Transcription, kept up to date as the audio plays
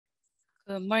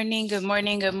Good morning, good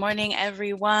morning, good morning,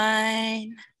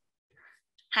 everyone.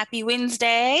 Happy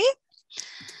Wednesday.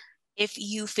 If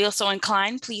you feel so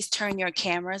inclined, please turn your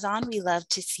cameras on. We love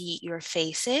to see your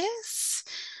faces.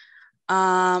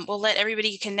 We'll let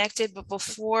everybody get connected, but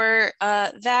before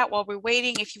that, while we're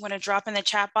waiting, if you want to drop in the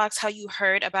chat box how you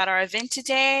heard about our event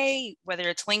today, whether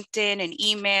it's LinkedIn, an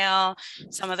email,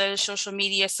 some other social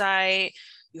media site,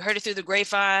 you heard it through the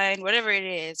grapevine, whatever it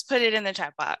is, put it in the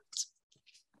chat box.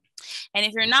 And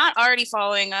if you're not already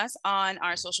following us on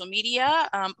our social media,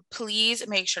 please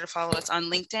make sure to follow us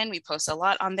on LinkedIn. We post a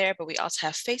lot on there, but we also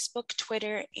have Facebook,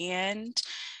 Twitter, and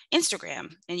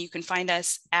Instagram. And you can find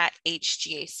us at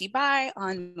HGACBuy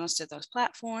on most of those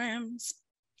platforms.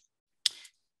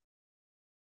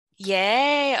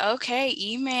 Yay. Okay.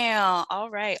 Email. All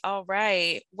right. All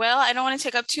right. Well, I don't want to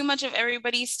take up too much of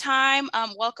everybody's time.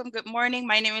 Welcome. Good morning.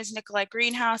 My name is Nicolette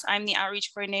Greenhouse. I'm the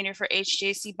outreach coordinator for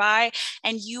HGACBuy,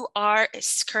 and you are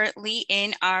currently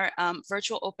in our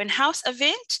virtual open house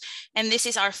event. And this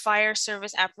is our fire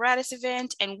service apparatus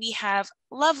event. And we have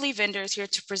lovely vendors here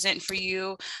to present for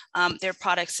you their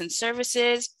products and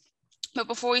services. But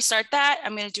before we start that,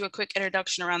 I'm going to do a quick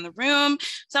introduction around the room.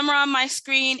 Somewhere on my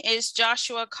screen is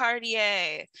Joshua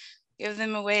Cartier. Give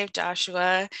them a wave,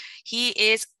 Joshua. He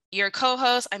is your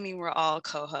co-host. I mean, we're all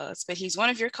co-hosts, but he's one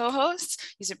of your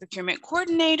co-hosts. He's a procurement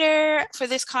coordinator for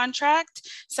this contract.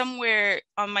 Somewhere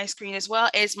on my screen as well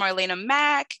is Marlena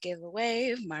Mack. Give a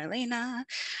wave, Marlena.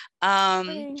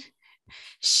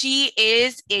 She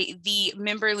is the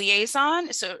member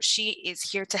liaison, so she is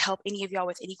here to help any of y'all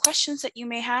with any questions that you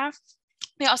may have.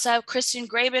 We also have Kristen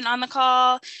Graben on the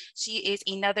call. She is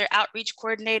another outreach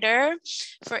coordinator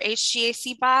for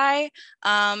HGACBuy,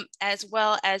 as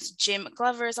well as Jim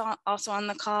Glover is also on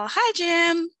the call. Hi,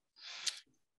 Jim.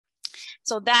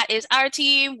 So that is our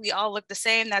team. We all look the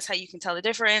same. That's how you can tell the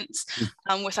difference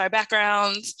with our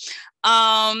backgrounds.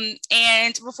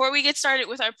 And before we get started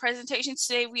with our presentation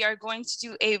today, we are going to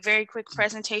do a very quick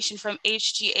presentation from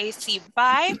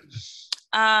HGACBuy.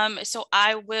 So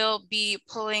I will be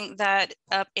pulling that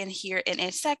up in here in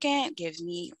a second. Give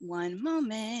me one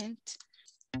moment.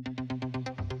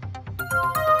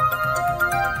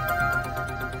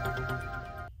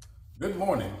 Good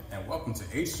morning and welcome to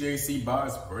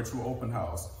HGACBuy's virtual open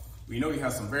house. We know you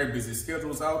have some very busy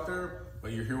schedules out there,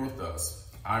 but you're here with us.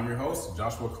 I'm your host,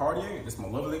 Joshua Cartier, and this is my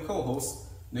lovely co-host,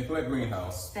 Nicolette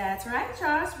Greenhouse. That's right,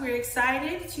 Josh. We're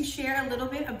excited to share a little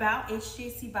bit about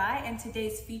HGACBuy and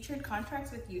today's featured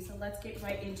contracts with you. So let's get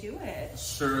right into it.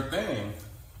 Sure thing.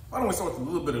 Why don't we start with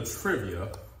a little bit of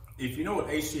trivia? If you know what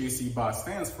HGACBuy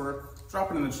stands for,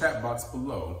 drop it in the chat box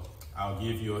below. I'll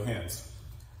give you a hint.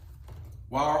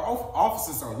 While our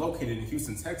offices are located in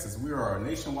Houston, Texas, we are a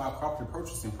nationwide property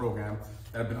purchasing program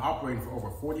that have been operating for over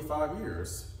 45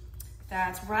 years.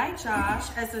 That's right, Josh.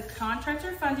 As a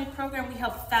contractor-funded program, we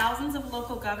help thousands of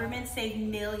local governments save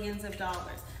millions of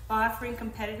dollars by offering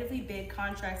competitively bid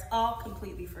contracts, all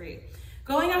completely free.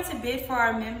 Going out to bid for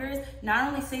our members not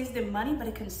only saves them money, but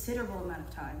a considerable amount of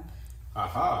time.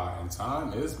 Aha, and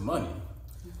time is money.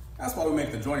 That's why we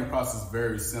make the joining process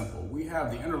very simple. We have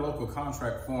the interlocal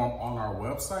contract form on our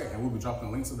website, and we'll be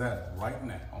dropping links to that right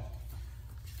now.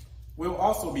 We'll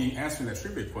also be answering that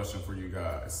trivia question for you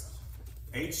guys.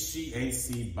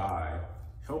 HGACBuy,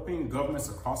 helping governments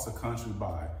across the country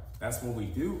buy. That's what we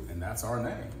do, and that's our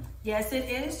name. Yes, it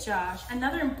is, Josh.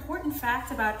 Another important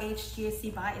fact about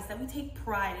HGACBuy is that we take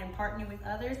pride in partnering with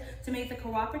others to make the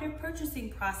cooperative purchasing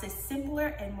process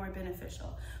simpler and more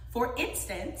beneficial. For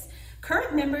instance,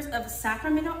 current members of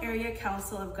Sacramento Area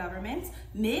Council of Governments,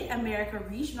 Mid-America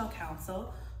Regional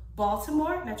Council,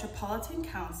 Baltimore Metropolitan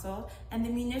Council, and the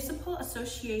Municipal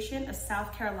Association of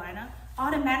South Carolina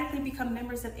automatically become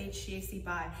members of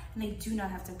HGACBuy, and they do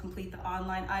not have to complete the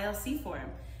online ILC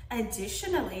form.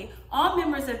 Additionally, all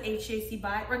members of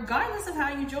HGACBuy, regardless of how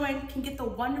you join, can get the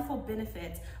wonderful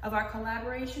benefits of our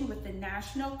collaboration with the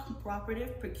National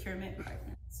Cooperative Procurement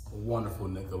Partners. Wonderful,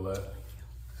 Nicolette.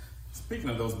 Speaking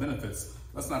of those benefits,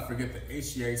 let's not forget that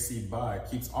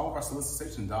HGACBuy keeps all of our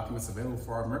solicitation documents available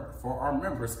for our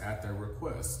members at their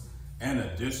request. In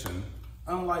addition,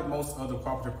 unlike most other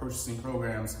cooperative purchasing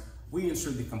programs, we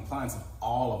ensure the compliance of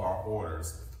all of our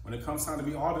orders. When it comes time to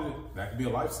be audited, that could be a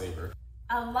lifesaver.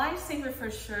 A lifesaver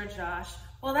for sure, Josh.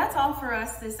 Well, that's all for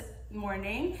us this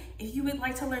morning. If you would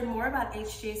like to learn more about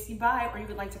HGACBuy or you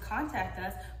would like to contact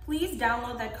us, please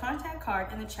download that contact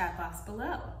card in the chat box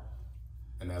below.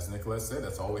 And as Nicolette said,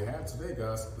 that's all we have today,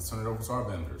 guys. Let's turn it over to our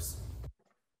vendors.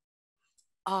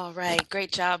 All right.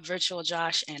 Great job, virtual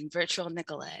Josh and virtual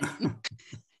Nicolette.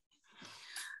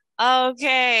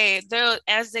 Okay,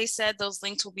 as they said, those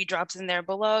links will be dropped in there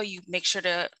below. You make sure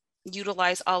to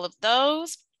utilize all of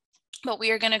those. But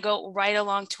we are going to go right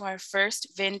along to our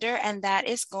first vendor, and that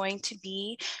is going to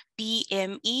be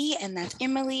BME, and that's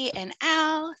Emily and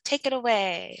Al. Take it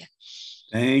away.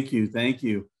 Thank you. Thank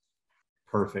you.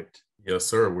 Perfect. Yes,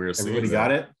 sir. We're seeing Everybody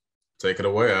got it? Take it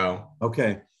away, Al.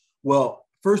 Okay. Well,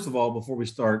 first of all, before we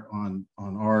start on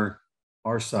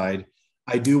our side,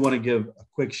 I do want to give a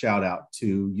quick shout out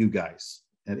to you guys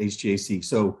at HGAC.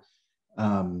 So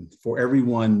for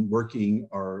everyone working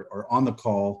or on the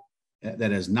call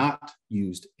that has not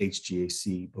used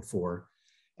HGAC before,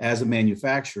 as a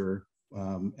manufacturer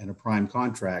and a prime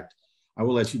contract, I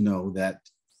will let you know that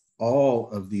all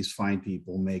of these fine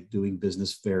people make doing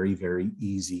business very, very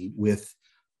easy with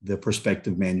the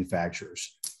prospective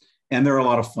manufacturers. And they're a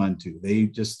lot of fun too. We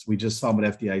just saw them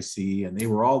at FDIC, and they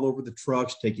were all over the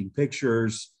trucks taking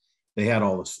pictures. They had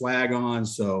all the swag on.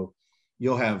 So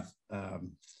you'll have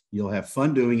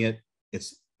fun doing it.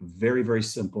 It's very, very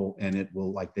simple, and it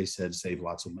will, like they said, save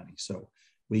lots of money. So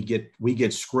we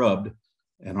get scrubbed,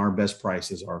 and our best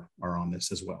prices are on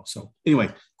this as well. So anyway,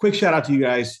 quick shout out to you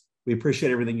guys. We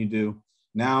appreciate everything you do.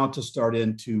 Now to start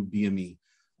into BME.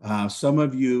 Some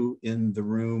of you in the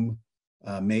room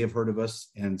may have heard of us,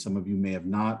 and some of you may have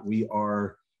not. We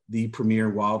are the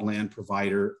premier wildland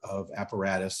provider of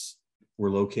Apparatus.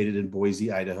 We're located in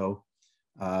Boise, Idaho.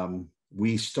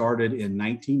 We started in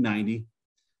 1990,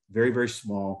 very, very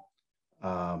small,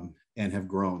 and have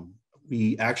grown.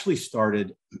 We actually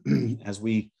started as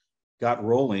we got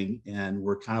rolling, and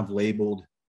we're kind of labeled,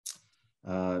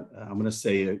 I'm going to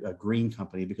say a green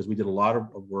company, because we did a lot of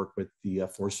work with the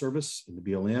Forest Service and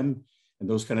the BLM and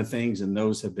those kind of things. And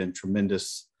those have been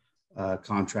tremendous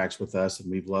contracts with us. And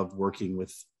we've loved working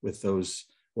with those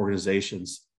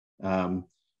organizations.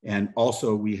 And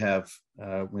also we have,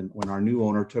 when our new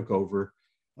owner took over,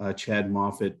 Chad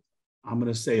Moffitt, I'm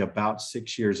going to say about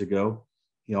 6 years ago,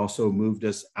 he also moved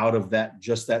us out of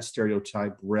just that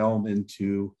stereotype realm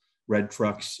into red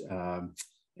trucks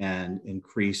and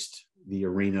increased the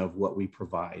arena of what we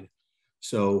provide.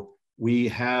 So we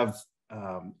have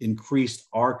increased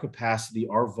our capacity,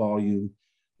 our volume.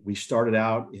 We started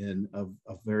out in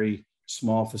a very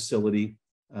small facility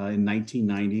in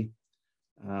 1990.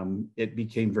 It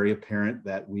became very apparent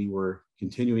that we were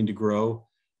continuing to grow.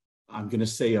 I'm going to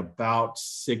say about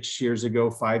 6 years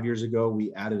ago, 5 years ago,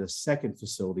 we added a second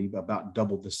facility, about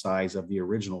double the size of the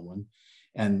original one.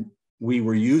 And we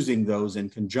were using those in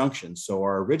conjunction. So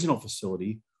our original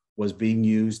facility was being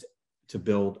used to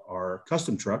build our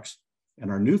custom trucks, and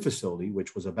our new facility,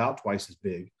 which was about twice as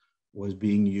big, was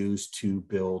being used to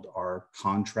build our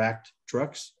contract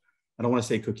trucks. I don't want to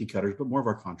say cookie cutters, but more of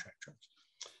our contract trucks.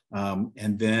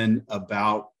 And then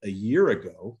about a year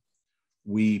ago,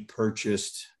 we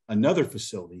purchased another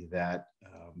facility that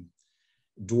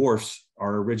dwarfs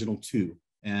our original two.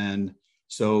 And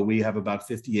so we have about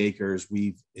 50 acres.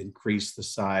 We've increased the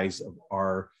size of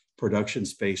our production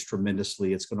space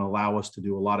tremendously. It's going to allow us to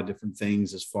do a lot of different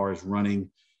things as far as running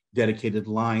dedicated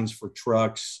lines for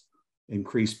trucks,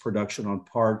 increased production on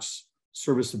parts,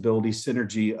 serviceability,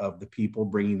 synergy of the people,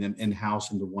 bringing them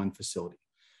in-house into one facility.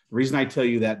 The reason I tell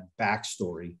you that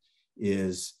backstory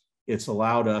is it's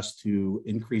allowed us to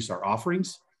increase our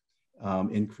offerings,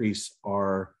 increase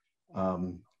our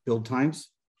build times.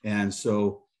 And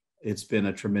so it's been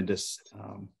a tremendous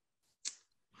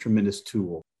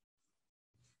tool.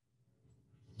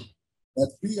 At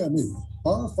BME,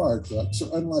 our fire trucks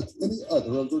are unlike any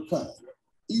other of their kind.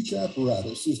 Each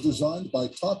apparatus is designed by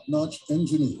top-notch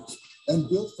engineers and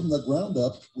built from the ground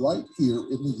up right here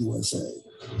in the USA.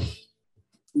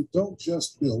 We don't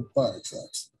just build fire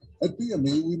trucks. At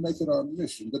BME, we make it our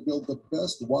mission to build the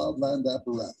best wildland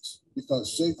apparatus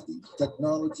because safety,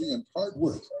 technology, and hard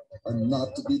work are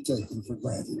not to be taken for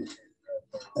granted.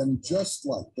 And just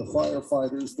like the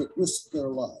firefighters that risk their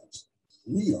lives,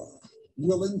 we are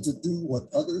willing to do what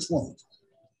others won't,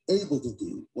 able to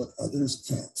do what others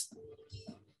can't.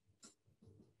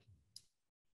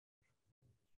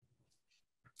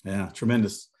 Yeah,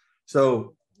 tremendous.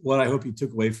 So what I hope you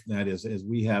took away from that is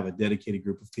we have a dedicated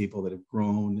group of people that have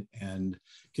grown and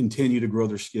continue to grow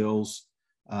their skills.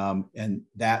 And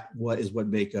that what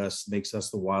makes us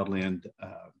the wildland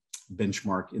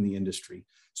benchmark in the industry.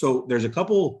 So there's a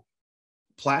couple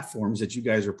platforms that you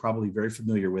guys are probably very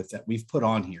familiar with that we've put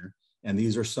on here. And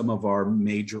these are some of our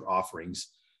major offerings.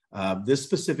 This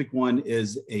specific one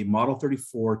is a Model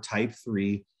 34 Type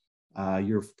 3.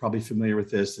 You're probably familiar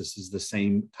with this. This is the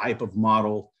same type of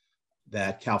model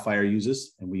that CAL FIRE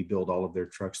uses, and we build all of their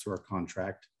trucks through our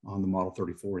contract on the Model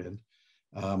 34 end.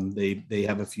 They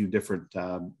have a few different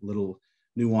little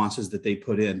nuances that they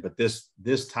put in, but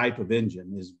this type of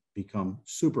engine has become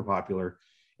super popular,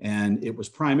 And it was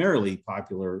primarily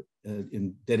popular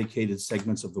in dedicated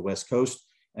segments of the West Coast,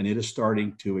 and it is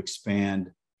starting to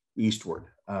expand eastward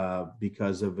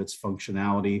because of its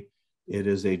functionality. It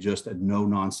is just a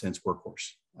no-nonsense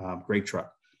workhorse. Great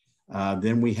truck.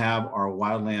 Then we have our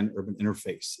Wildland Urban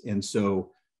Interface. And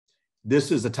so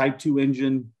this is a Type 2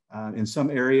 engine. In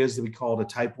some areas that we call it a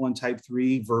Type 1, Type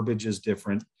 3. Verbiage is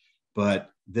different,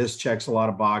 but this checks a lot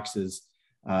of boxes.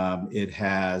 It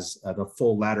has the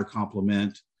full ladder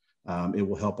complement. It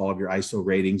will help all of your ISO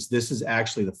ratings. This is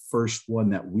actually the first one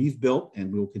that we've built,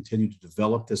 and we will continue to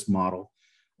develop this model.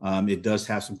 It does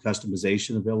have some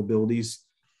customization availabilities,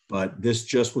 but this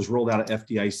just was rolled out at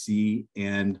FDIC,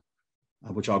 and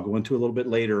which I'll go into a little bit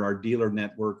later. Our dealer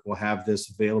network will have this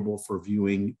available for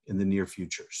viewing in the near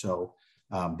future. So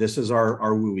this is our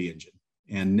WUI engine.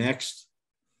 And next,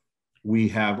 we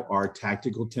have our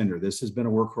tactical tender. This has been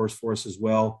a workhorse for us as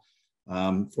well.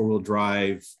 Four-wheel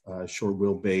drive, short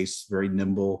wheelbase, very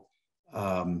nimble.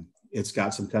 It's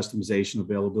got some customization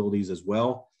availabilities as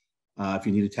well. If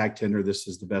you need a tack tender, this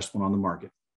is the best one on the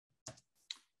market.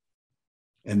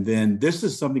 And then this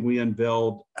is something we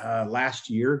unveiled last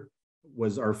year,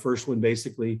 was our first one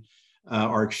basically,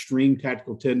 our extreme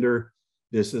tactical tender.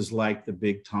 This is like the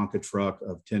big Tonka truck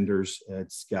of tenders.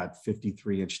 It's got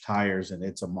 53-inch tires and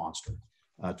it's a monster.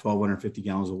 1,250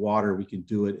 gallons of water. We can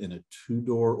do it in a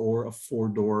 2-door or a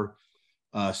 4-door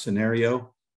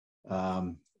scenario.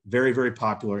 Very, very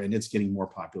popular, and it's getting more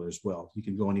popular as well. You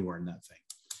can go anywhere in that thing.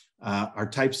 Our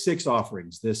Type 6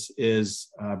 offerings. This is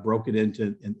broken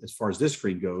into, as far as this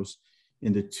screen goes,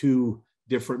 into 2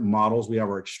 different models. We have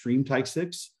our Extreme Type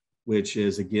 6, which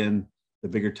is, again, the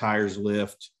bigger tires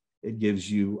lift. It gives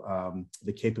you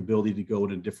the capability to go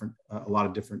in a lot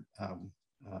of different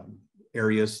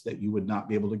areas that you would not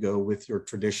be able to go with your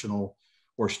traditional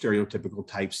or stereotypical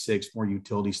Type 6, more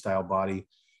utility style body.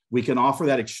 We can offer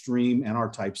that Extreme and our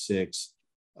Type 6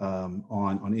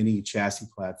 on any chassis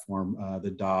platform,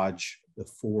 the Dodge, the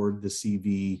Ford, the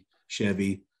CV,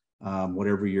 Chevy,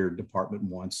 whatever your department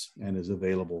wants and is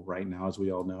available right now, as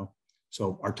we all know.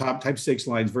 So our Type 6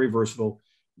 line is very versatile.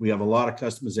 We have a lot of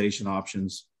customization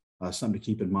options, something to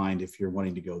keep in mind if you're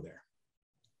wanting to go there.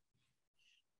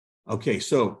 Okay,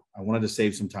 so I wanted to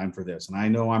save some time for this, and I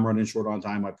know I'm running short on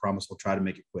time. I promise I'll try to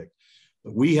make it quick.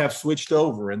 But we have switched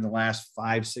over in the last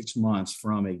 5-6 months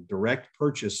from a direct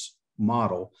purchase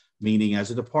model, meaning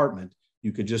as a department,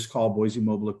 you could just call Boise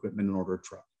Mobile Equipment and order a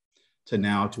truck, to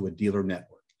now to a dealer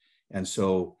network. And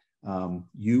so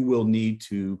you will need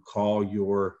to call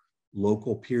your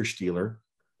local Pierce dealer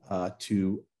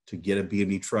to get a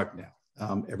BME truck now.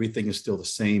 Everything is still the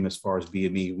same as far as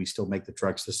BME. We still make the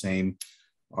trucks the same.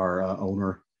 Our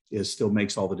owner still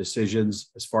makes all the decisions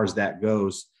as far as that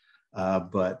goes,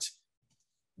 but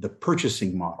the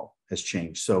purchasing model has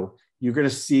changed. So you're going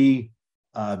to see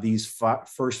these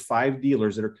first 5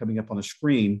 dealers that are coming up on the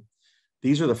screen.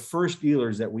 These are the first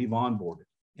dealers that we've onboarded,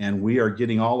 and we are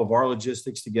getting all of our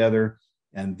logistics together.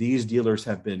 And these dealers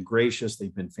have been gracious.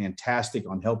 They've been fantastic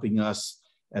on helping us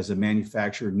as a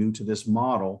manufacturer new to this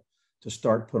model to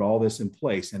start put all this in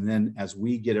place. And then as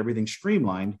we get everything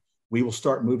streamlined, we will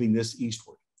start moving this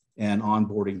eastward and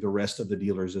onboarding the rest of the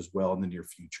dealers as well in the near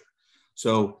future.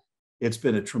 So it's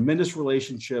been a tremendous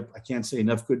relationship. I can't say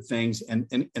enough good things. And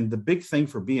the big thing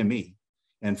for BME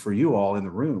and for you all in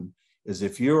the room is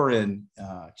if you're in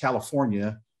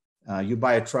California, you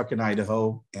buy a truck in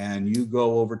Idaho and you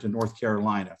go over to North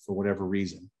Carolina for whatever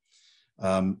reason,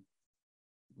 where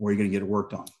are you going to get it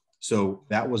worked on? So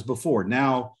that was before.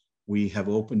 Now we have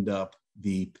opened up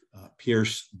the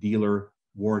Pierce dealer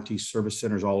warranty service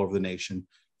centers all over the nation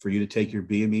for you to take your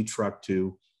BME truck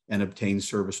to and obtain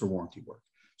service or warranty work.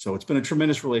 So it's been a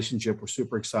tremendous relationship. We're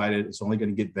super excited. It's only going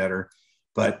to get better.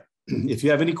 But if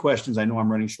you have any questions, I know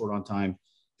I'm running short on time.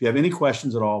 If you have any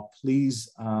questions at all, please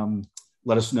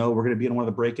let us know. We're going to be in one of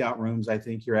the breakout rooms, I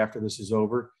think, here after this is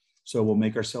over. So we'll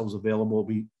make ourselves available.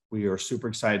 We are super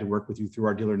excited to work with you through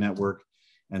our dealer network,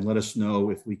 and let us know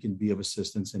if we can be of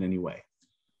assistance in any way.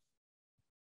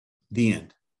 The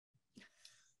end.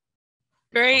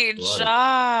 Great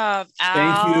job,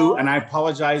 Al. Thank you. And I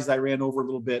apologize I ran over a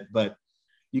little bit, but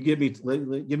you give me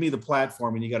the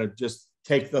platform and you got to just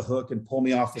take the hook and pull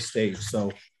me off the stage.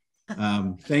 So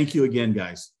thank you again,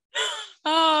 guys.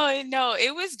 Oh, no,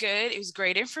 it was good. It was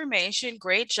great information.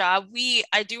 Great job.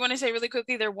 I do want to say really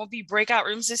quickly, there won't be breakout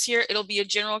rooms this year. It'll be a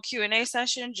general Q&A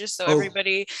session just so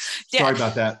everybody. Sorry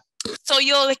about that. So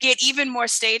you'll get even more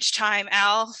stage time,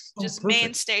 Al. Just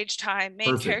main stage time,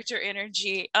 main character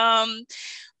energy.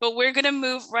 But we're going to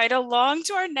move right along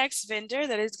to our next vendor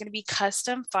that is going to be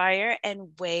Custom Fire, and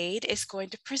Wade is going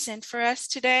to present for us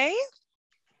today.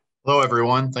 Hello,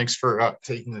 everyone. Thanks for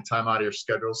taking the time out of your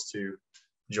schedules to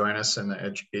join us in the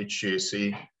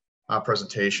HGAC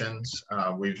presentations.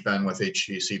 We've been with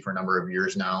HGAC for a number of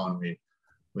years now, and we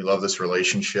love this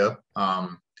relationship.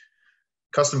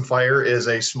 Custom Fire is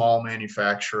a small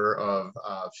manufacturer of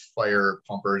fire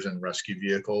pumpers and rescue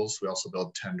vehicles. We also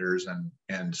build tenders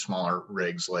and smaller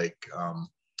rigs like,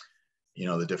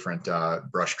 the different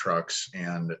brush trucks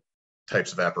and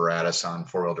types of apparatus on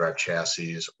four-wheel drive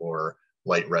chassis or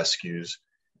light rescues.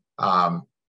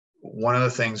 One of the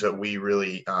things that we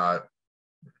really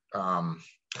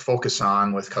focus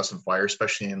on with Custom Fire,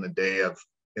 especially in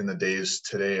the days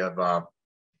today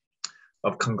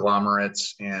of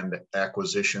conglomerates and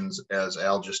acquisitions, as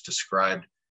Al just described,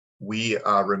 we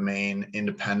remain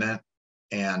independent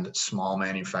and small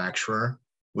manufacturer.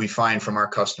 We find from our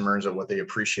customers that what they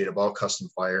appreciate about Custom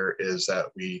Fire is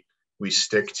that we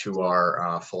stick to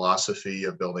our philosophy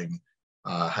of building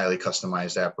highly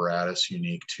customized apparatus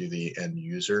unique to the end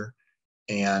user.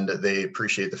 And they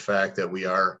appreciate the fact that we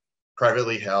are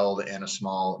privately held in a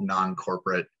small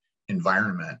non-corporate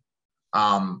environment.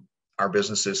 Our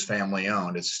business is family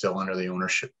owned. It's still under the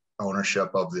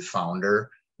ownership of the founder.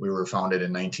 We were founded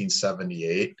in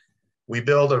 1978. We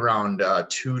build around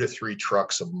 2 to 3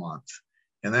 trucks a month.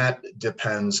 And that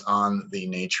depends on the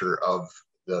nature of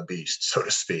the beast, so to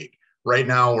speak. Right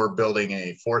now, we're building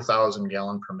a 4,000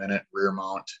 gallon per minute rear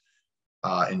mount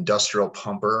industrial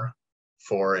pumper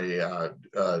for a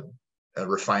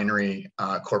refinery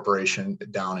corporation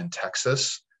down in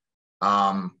Texas.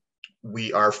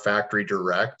 We are factory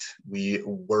direct. We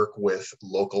work with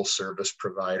local service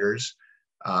providers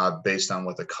based on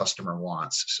what the customer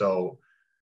wants. So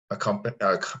a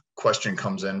question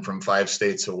comes in from 5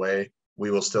 states away, we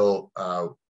will still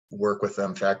work with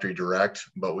them factory direct,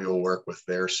 but we will work with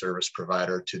their service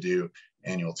provider to do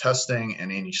annual testing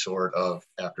and any sort of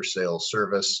after sales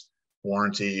service,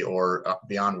 warranty or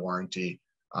beyond warranty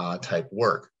type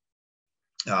work.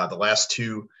 The last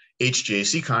 2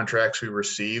 HGAC contracts we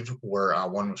received were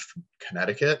one was from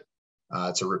Connecticut.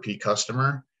 It's a repeat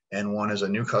customer, and one is a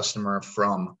new customer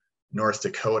from North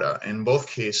Dakota. In both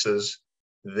cases,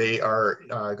 they are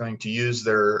going to use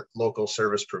their local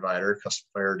service provider. Custom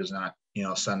Fire does not,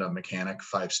 send a mechanic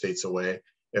 5 states away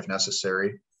if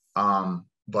necessary.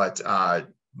 But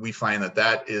we find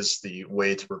that is the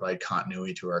way to provide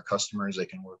continuity to our customers. They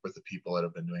can work with the people that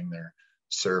have been doing their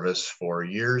service for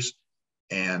years,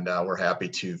 and we're happy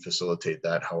to facilitate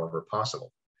that however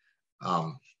possible.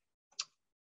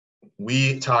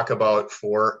 We talk about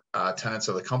 4 tenets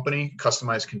of the company: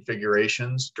 customized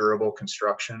configurations, durable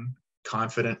construction,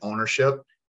 confident ownership,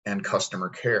 and customer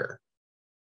care.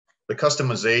 The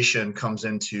customization comes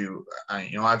into,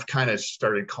 I've kind of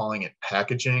started calling it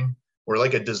packaging. We're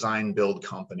like a design build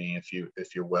company, if you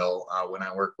will. When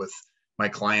I work with my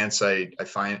clients, I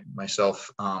find myself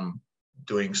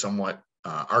doing somewhat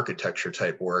architecture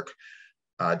type work,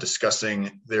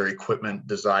 discussing their equipment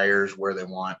desires, where they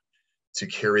want to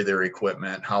carry their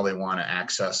equipment, how they want to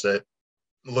access it,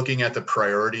 looking at the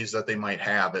priorities that they might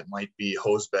have. It might be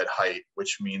hose bed height,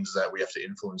 which means that we have to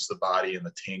influence the body and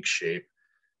the tank shape.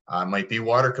 It might be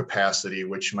water capacity,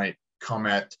 which might come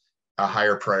at a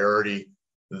higher priority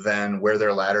than where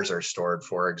their ladders are stored,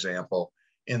 for example.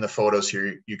 In the photos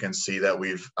here, you can see that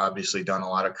we've obviously done a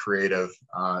lot of creative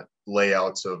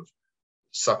layouts of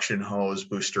suction hose,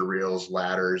 booster reels,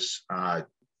 ladders,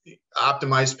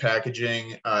 optimized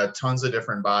packaging, tons of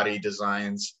different body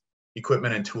designs,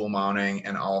 equipment and tool mounting,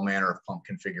 and all manner of pump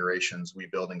configurations. We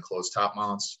build enclosed top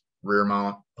mounts, rear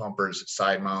mount pumpers,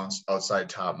 side mounts, outside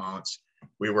top mounts.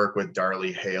 We work with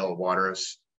Darley, Hale,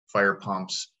 Waterous fire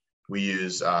pumps. We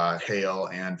use Hale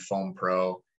and Foam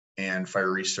Pro and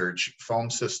Fire Research foam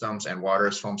systems and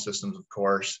Waterous foam systems, of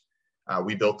course.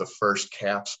 We built the first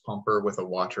CAPS pumper with a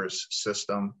Waterous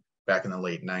system back in the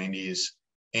late 90s.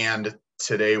 And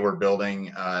today we're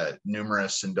building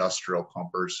numerous industrial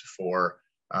pumpers for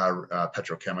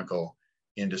petrochemical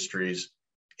industries.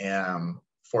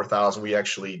 4,000, we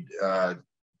actually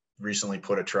recently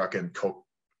put a truck in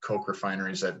Coke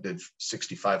refineries that did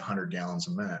 6,500 gallons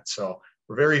a minute. So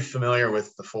we're very familiar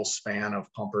with the full span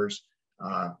of pumpers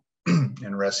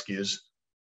and rescues.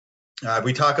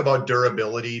 We talk about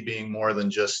durability being more than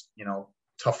just,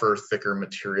 tougher, thicker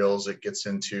materials. It gets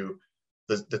into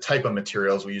the type of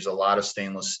materials. We use a lot of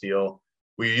stainless steel.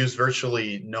 We use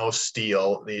virtually no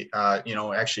steel.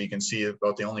 Actually, you can see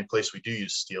about the only place we do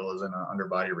use steel is in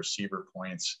underbody receiver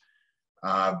points.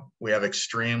 We have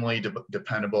extremely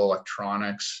dependable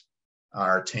electronics.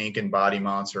 Our tank and body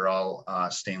mounts are all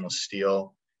stainless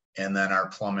steel. And then our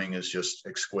plumbing is just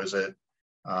exquisite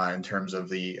in terms of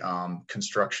the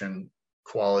construction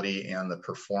quality and the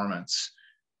performance.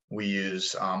 We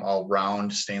use all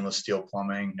round stainless steel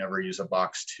plumbing, never use a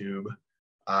box tube.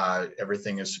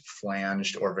 Everything is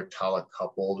flanged or Victaulic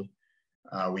coupled.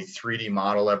 We 3D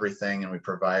model everything, and we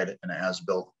provide an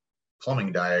as-built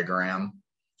plumbing diagram.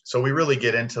 So we really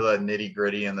get into the nitty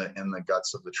gritty and the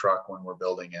guts of the truck when we're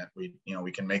building it.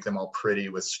 We can make them all pretty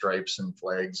with stripes and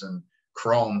flags and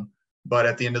chrome, but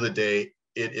at the end of the day,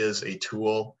 it is a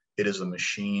tool, it is a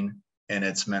machine, and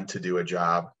it's meant to do a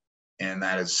job, and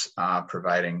that is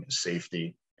providing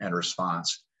safety and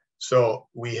response. So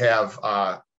we have,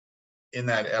 in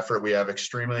that effort, we have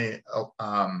extremely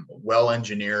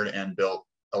well-engineered and built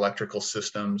electrical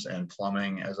systems and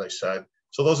plumbing, as I said.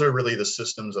 So those are really the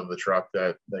systems of the truck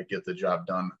that get the job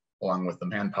done, along with the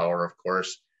manpower, of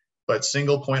course. But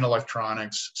single point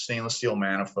electronics, stainless steel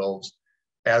manifolds,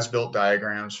 as-built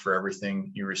diagrams for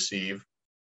everything you receive.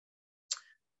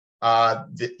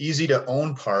 The easy to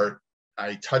own part,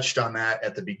 I touched on that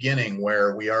at the beginning,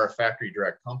 where we are a factory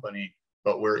direct company,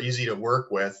 but we're easy to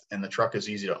work with, and the truck is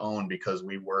easy to own because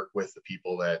we work with the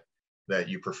people that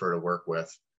you prefer to work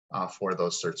with for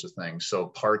those sorts of things. So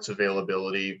parts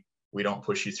availability, we don't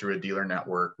push you through a dealer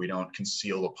network. We don't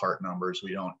conceal the part numbers.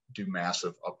 We don't do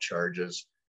massive upcharges.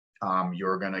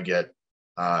 You're going to get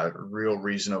real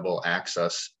reasonable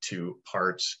access to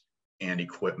parts and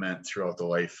equipment throughout the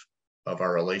life of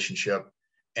our relationship.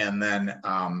 And then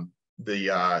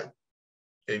the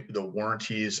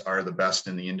warranties are the best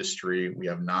in the industry. We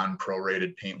have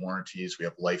non-prorated paint warranties. We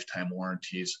have lifetime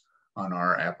warranties on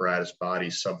our apparatus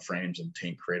bodies, subframes, and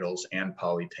tank cradles, and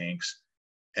poly tanks.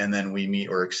 And then we meet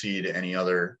or exceed any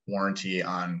other warranty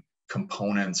on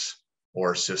components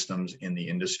or systems in the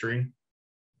industry.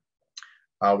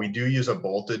 We do use a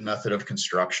bolted method of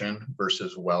construction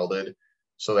versus welded.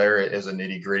 So there is a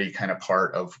nitty-gritty kind of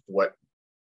part of what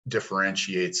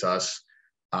differentiates us.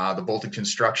 The bolted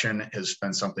construction has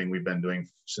been something we've been doing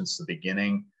since the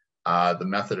beginning. The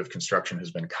method of construction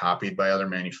has been copied by other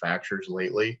manufacturers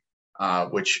lately,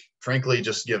 which frankly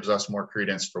just gives us more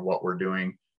credence for what we're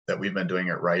doing, that we've been doing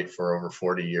it right for over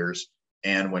 40 years.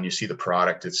 And when you see the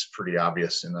product, it's pretty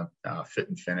obvious in the fit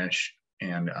and finish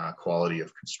and quality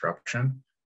of construction.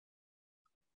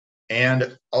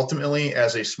 And ultimately,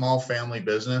 as a small family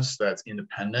business that's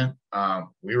independent,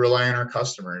 we rely on our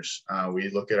customers. We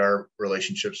look at our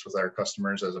relationships with our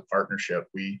customers as a partnership.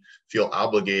 We feel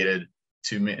obligated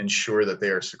to ensure that they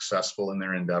are successful in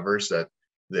their endeavors, that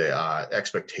the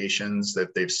expectations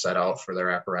that they've set out for their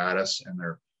apparatus and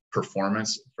their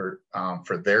performance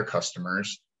for their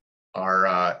customers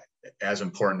are as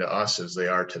important to us as they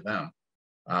are to them.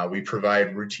 We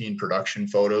provide routine production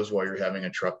photos while you're having a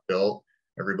truck built.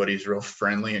 Everybody's real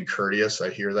friendly and courteous. I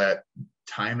hear that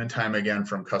time and time again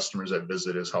from customers that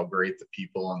visit, is how great the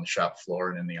people on the shop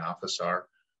floor and in the office are,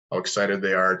 how excited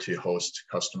they are to host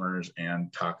customers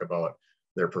and talk about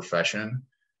their profession.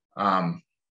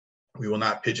 We will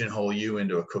not pigeonhole you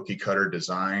into a cookie cutter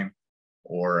design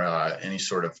or any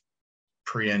sort of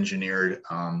pre-engineered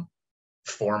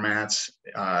formats.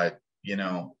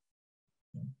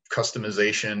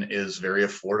 Customization is very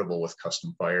affordable with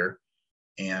Custom Fire,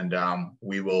 and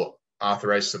we will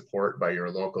authorize support by your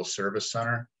local service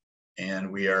center.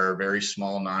 And we are a very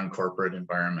small, non-corporate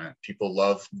environment. People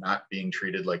love not being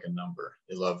treated like a number.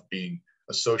 They love being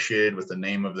associated with the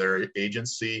name of their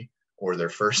agency or their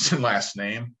first and last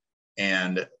name.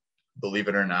 And believe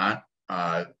it or not,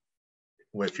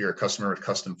 if you're a customer with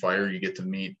Custom Fire, you get to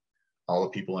meet all the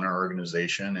people in our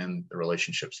organization, and the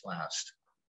relationships last.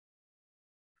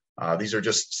 These are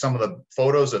just some of the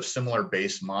photos of similar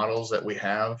base models that we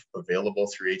have available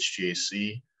through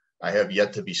HGAC. I have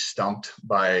yet to be stumped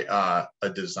by a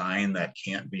design that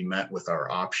can't be met with our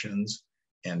options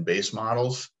and base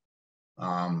models.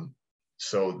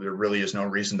 So there really is no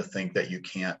reason to think that you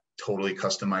can't totally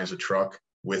customize a truck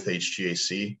with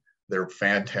HGAC. They're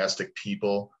fantastic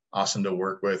people, awesome to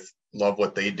work with, love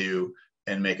what they do,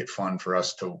 and make it fun for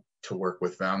us to work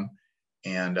with them.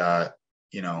 And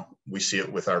we see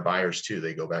it with our buyers too.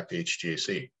 They go back to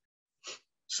HGAC.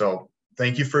 So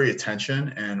thank you for your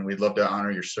attention, and we'd love to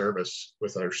honor your service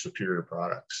with our superior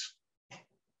products.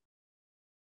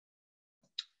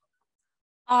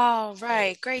 All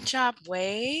right, great job,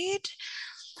 Wade.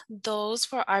 Those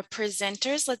were our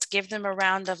presenters. Let's give them a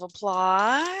round of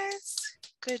applause.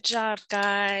 Good job,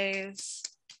 guys.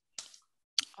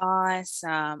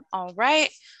 Awesome. All right.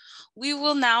 We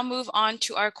will now move on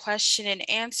to our question and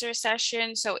answer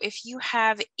session. So if you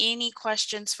have any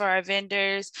questions for our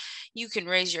vendors, you can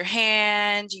raise your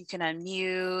hand, you can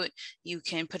unmute, you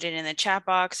can put it in the chat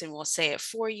box and we'll say it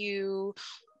for you,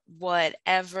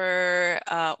 whatever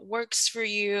works for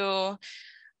you.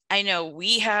 I know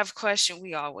we have questions.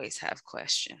 We always have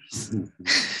questions.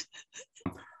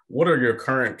 What are your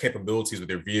current capabilities with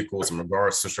your vehicles in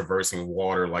regards to traversing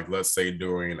water, like let's say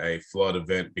during a flood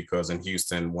event, because in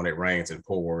Houston, when it rains, it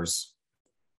pours?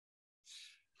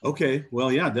 Okay,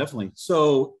 well, yeah, definitely.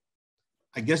 So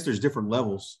I guess there's different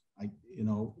levels.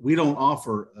 We don't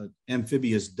offer an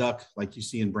amphibious duck like you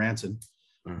see in Branson,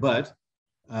 but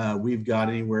we've got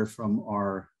anywhere from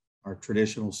our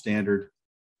traditional standard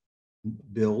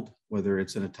build, whether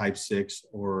it's in a Type 6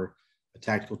 or a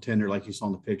tactical tender like you saw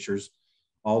in the pictures,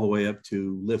 all the way up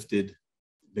to lifted,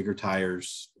 bigger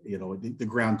tires, the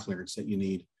ground clearance that you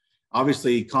need.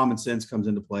 Obviously, common sense comes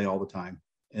into play all the time.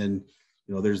 And,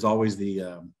 there's always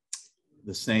the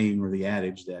saying or the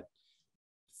adage that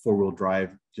four-wheel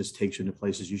drive just takes you into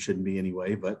places you shouldn't be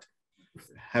anyway. But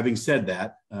having said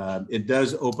that, it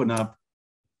does open up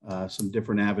some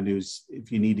different avenues if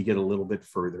you need to get a little bit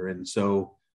further. And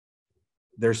so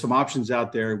there's some options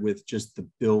out there with just the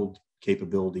build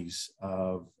capabilities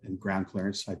and ground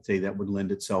clearance. I'd say that would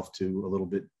lend itself to a little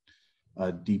bit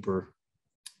deeper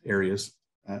areas.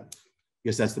 I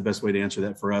guess that's the best way to answer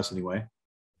that for us anyway.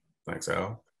 Thanks,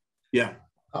 Al. Yeah.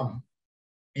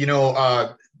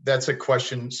 That's a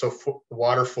question. So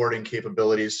water fording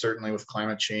capabilities, certainly with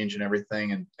climate change and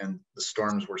everything, and the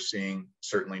storms we're seeing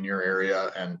certainly in your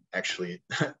area, and actually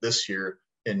this year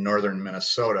in northern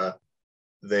Minnesota,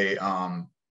 they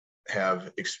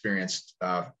have experienced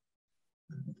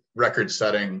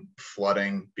record-setting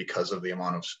flooding because of the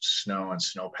amount of snow and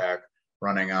snowpack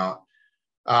running out.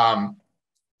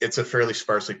 It's a fairly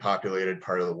sparsely populated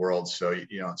part of the world, so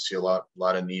you don't see a lot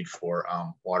of need for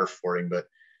water fording. But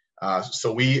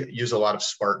so we use a lot of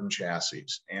Spartan chassis,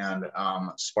 and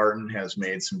Spartan has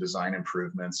made some design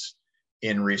improvements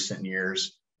in recent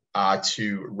years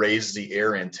to raise the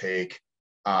air intake.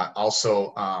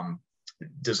 Also,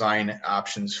 design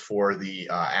options for the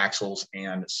axles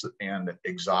and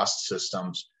exhaust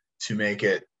systems to make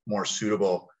it more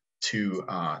suitable to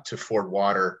ford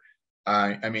water.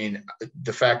 I mean,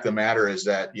 the fact of the matter is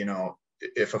that,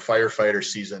 if a firefighter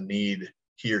sees a need,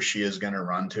 he or she is going to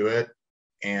run to it,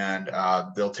 and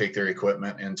they'll take their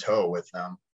equipment in tow with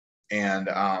them. And,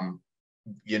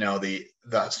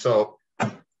 so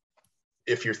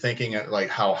if you're thinking at like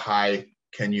how high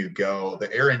can you go,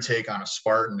 the air intake on a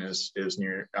Spartan is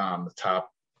near the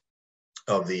top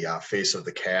of the face of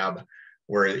the cab,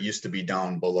 where it used to be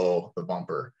down below the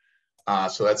bumper.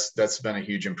 So that's been a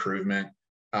huge improvement.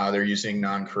 They're using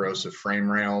non-corrosive frame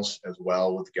rails as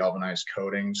well with galvanized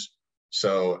coatings.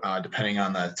 So depending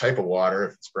on the type of water,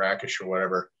 if it's brackish or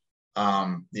whatever,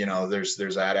 there's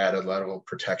that added level of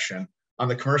protection. On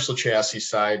the commercial chassis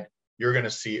side, you're going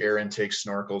to see air intake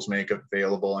snorkels make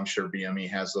available. I'm sure BME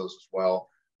has those as well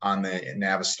on the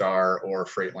Navistar or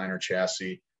Freightliner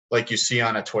chassis, like you see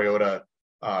on a Toyota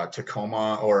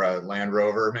Tacoma or a Land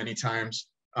Rover many times.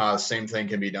 Same thing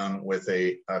can be done with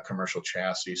a commercial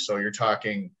chassis. So you're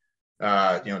talking,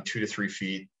 2 to 3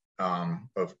 feet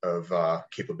of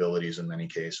capabilities in many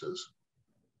cases.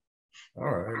 All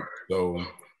right. So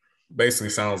basically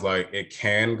sounds like it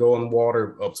can go in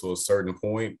water up to a certain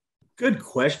point. Good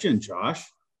question, Josh.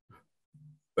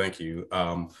 Thank you.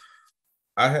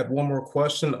 I had one more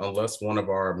question, unless one of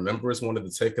our members wanted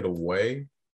to take it away.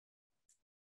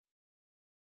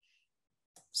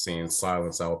 Seeing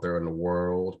silence out there in the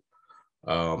world.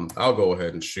 I'll go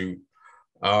ahead and shoot.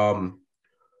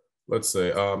 Let's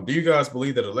say, do you guys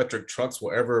believe that electric trucks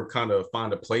will ever kind of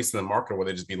find a place in the market where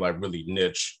they just be like really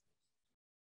niche?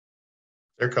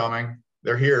 They're coming.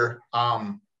 They're here.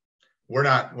 We're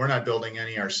not building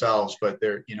any ourselves, but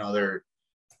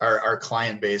our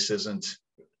client base isn't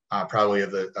probably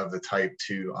of the type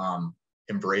to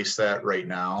embrace that right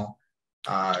now,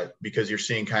 because you're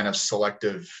seeing kind of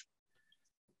selective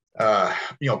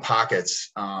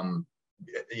pockets, on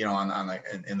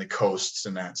in the coasts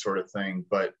and that sort of thing.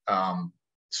 But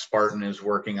Spartan is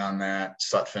working on that.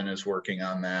 Sutphen is working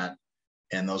on that.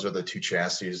 And those are the two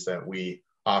chassis that we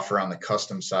offer on the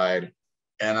custom side.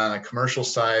 And on the commercial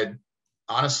side,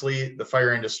 honestly, the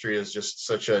fire industry is just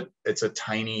it's a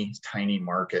tiny, tiny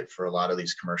market for a lot of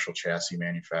these commercial chassis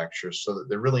manufacturers. So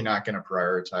they're really not going to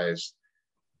prioritize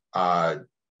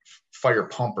fire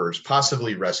pumpers,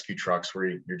 possibly rescue trucks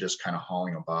where you're just kind of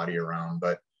hauling a body around,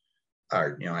 but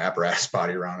apparatus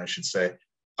body around, I should say.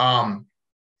 I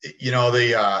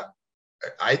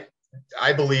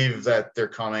believe that they're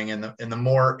coming, and the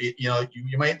more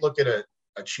you might look at a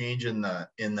change in the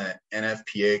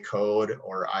NFPA code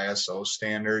or ISO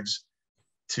standards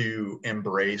to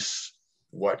embrace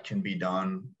what can be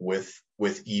done with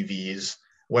EVs.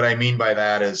 What I mean by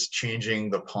that is changing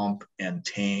the pump and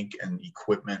tank and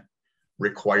equipment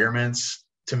requirements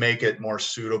to make it more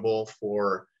suitable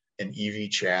for an EV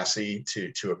chassis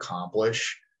to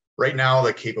accomplish. Right now,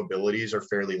 the capabilities are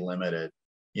fairly limited,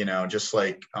 you know, just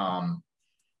like,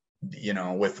 you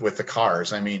know, with the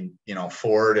cars. I mean, you know,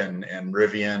 Ford and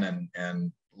Rivian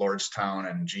and Lordstown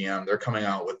and GM, they're coming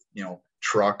out with, you know,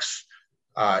 trucks,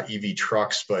 EV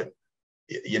trucks, but,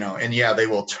 you know, and yeah, they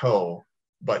will tow,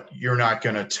 but you're not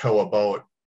going to tow a boat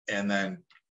and then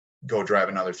go drive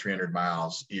another 300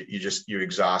 miles. You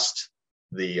exhaust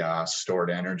the stored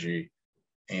energy.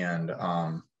 And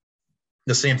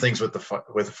the same things with the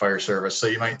fire service. So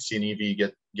you might see an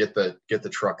EV get the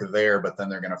truck there, but then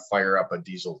they're going to fire up a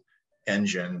diesel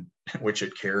engine, which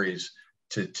it carries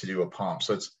to do a pump.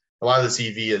 So it's a lot of this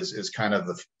EV is kind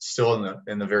of still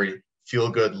in the very feel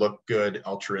good, look good,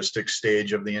 altruistic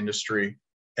stage of the industry.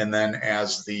 And then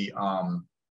as the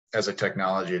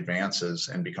technology advances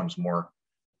and becomes more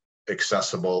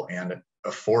accessible and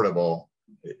affordable,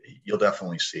 you'll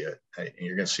definitely see it.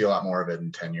 You're going to see a lot more of it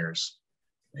in 10 years,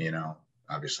 you know,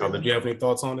 obviously. Did you have any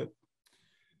thoughts on it?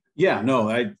 Yeah, no,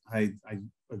 I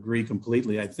agree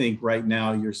completely. I think right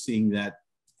now you're seeing that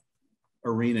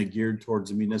arena geared towards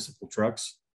the municipal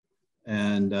trucks.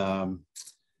 And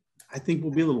I think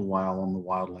we'll be a little while on the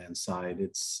wildland side.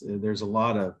 There's a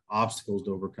lot of obstacles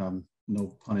to overcome,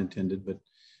 no pun intended, but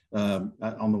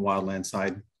on the wildland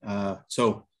side.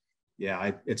 So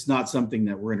yeah, it's not something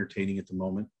that we're entertaining at the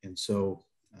moment. And so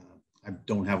I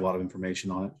don't have a lot of information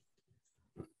on it.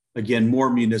 Again, more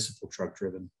municipal truck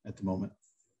driven at the moment.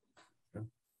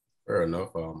 Fair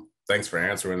enough. Thanks for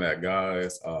answering that,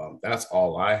 guys. That's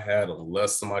all I had,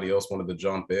 unless somebody else wanted to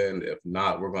jump in. If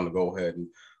not, we're going to go ahead and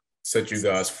set you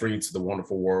guys free to the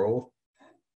wonderful world.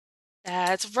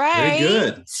 That's right. Very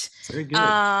good. Very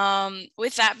good.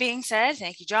 With that being said,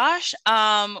 thank you, Josh.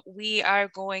 We are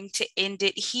going to end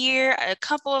it here. A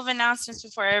couple of announcements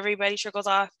before everybody trickles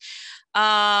off.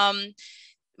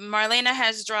 Marlena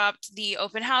has dropped the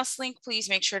open house link. Please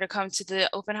make sure to come to the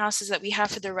open houses that we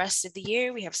have for the rest of the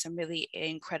year. We have some really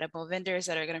incredible vendors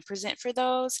that are going to present for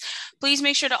those. Please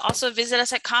make sure to also visit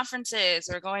us at conferences.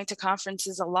 We're going to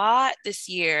conferences a lot this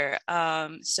year.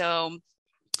 So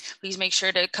please make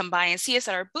sure to come by and see us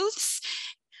at our booths.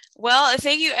 Well,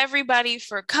 thank you everybody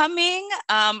for coming.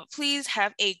 Please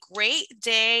have a great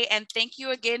day. And thank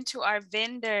you again to our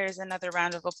vendors. Another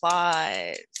round of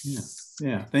applause.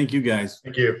 Yeah. Thank you guys.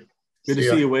 Thank you. Good to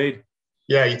see you, Wade.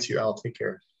 Yeah, you too. I'll take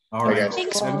care. All right. Guys.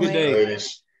 Thanks, have a good day.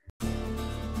 Ladies.